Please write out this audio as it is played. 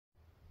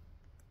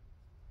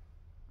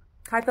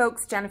Hi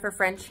folks, Jennifer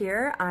French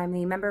here. I'm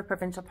the Member of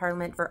Provincial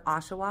Parliament for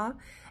Oshawa,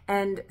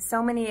 and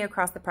so many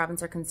across the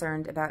province are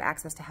concerned about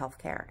access to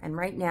healthcare. And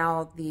right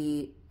now,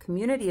 the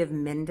community of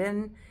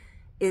Minden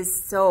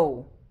is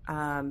so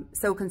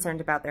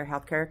concerned about their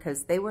healthcare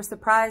because they were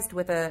surprised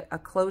with a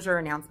closure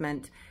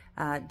announcement.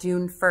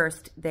 June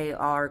 1st, they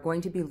are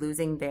going to be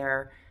losing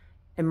their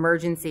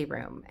emergency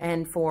room.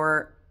 And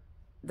for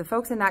the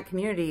folks in that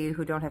community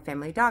who don't have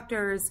family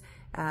doctors,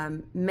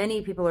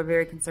 many people are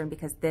very concerned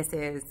because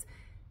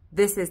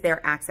this is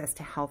their access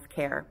to health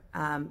care,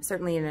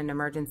 certainly in an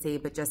emergency,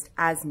 but just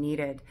as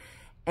needed.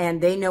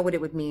 And they know what it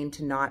would mean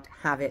to not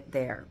have it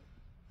there.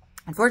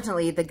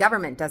 Unfortunately, the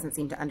government doesn't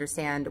seem to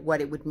understand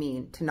what it would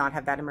mean to not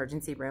have that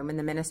emergency room. And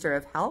the Minister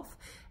of Health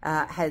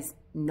has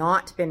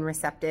not been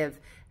receptive.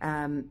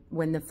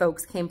 When the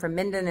folks came from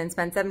Minden and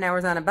spent 7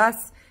 hours on a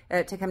bus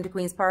to come to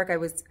Queen's Park, I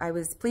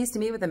was pleased to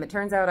meet with them. It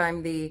turns out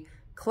I'm the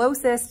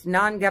closest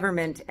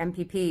non-government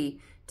MPP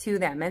to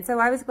them. And so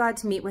I was glad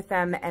to meet with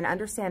them and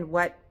understand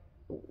what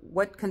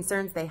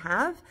concerns they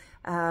have.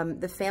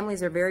 The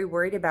families are very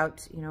worried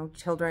about,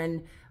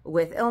 children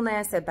with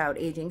illness, about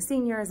aging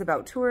seniors,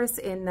 about tourists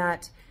in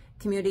that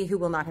community who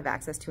will not have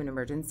access to an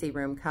emergency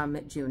room come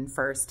June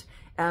 1st.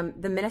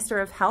 The Minister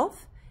of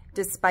Health,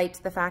 despite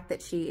the fact that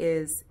she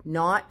is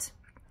not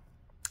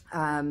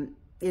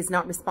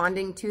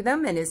responding to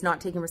them and is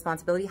not taking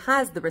responsibility,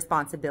 has the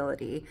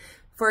responsibility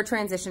for a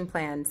transition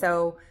plan.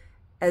 So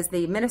as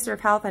the Minister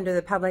of Health under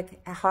the Public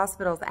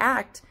Hospitals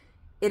Act,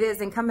 it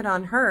is incumbent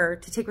on her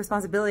to take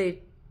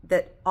responsibility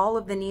that all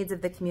of the needs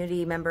of the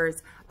community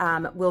members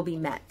will be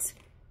met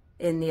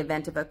in the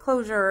event of a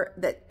closure,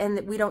 and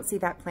that we don't see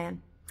that plan.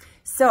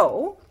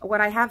 So what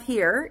I have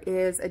here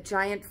is a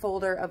giant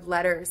folder of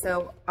letters.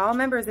 So all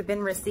members have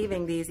been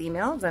receiving these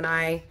emails, and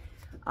I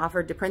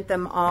offered to print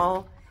them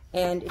all.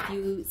 And if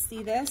you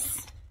see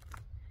this,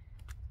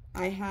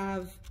 I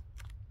have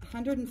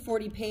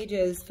 140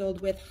 pages filled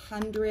with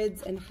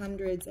hundreds and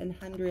hundreds and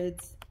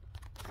hundreds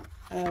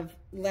of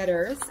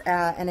letters,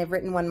 and I've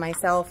written one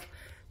myself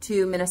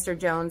to Minister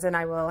Jones, and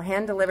I will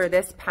hand deliver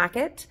this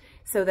packet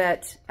so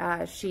that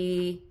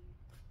she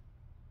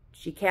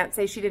can't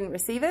say she didn't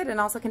receive it, and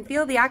also can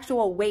feel the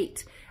actual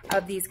weight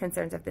of these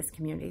concerns of this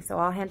community. So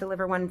I'll hand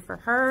deliver one for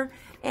her,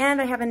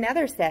 and I have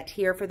another set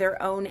here for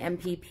their own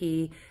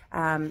MPP,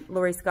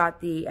 Laurie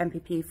Scott, the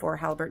MPP for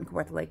Haliburton,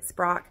 Kawartha Lakes,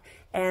 Brock,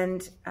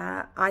 and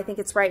I think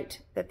it's right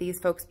that these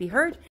folks be heard.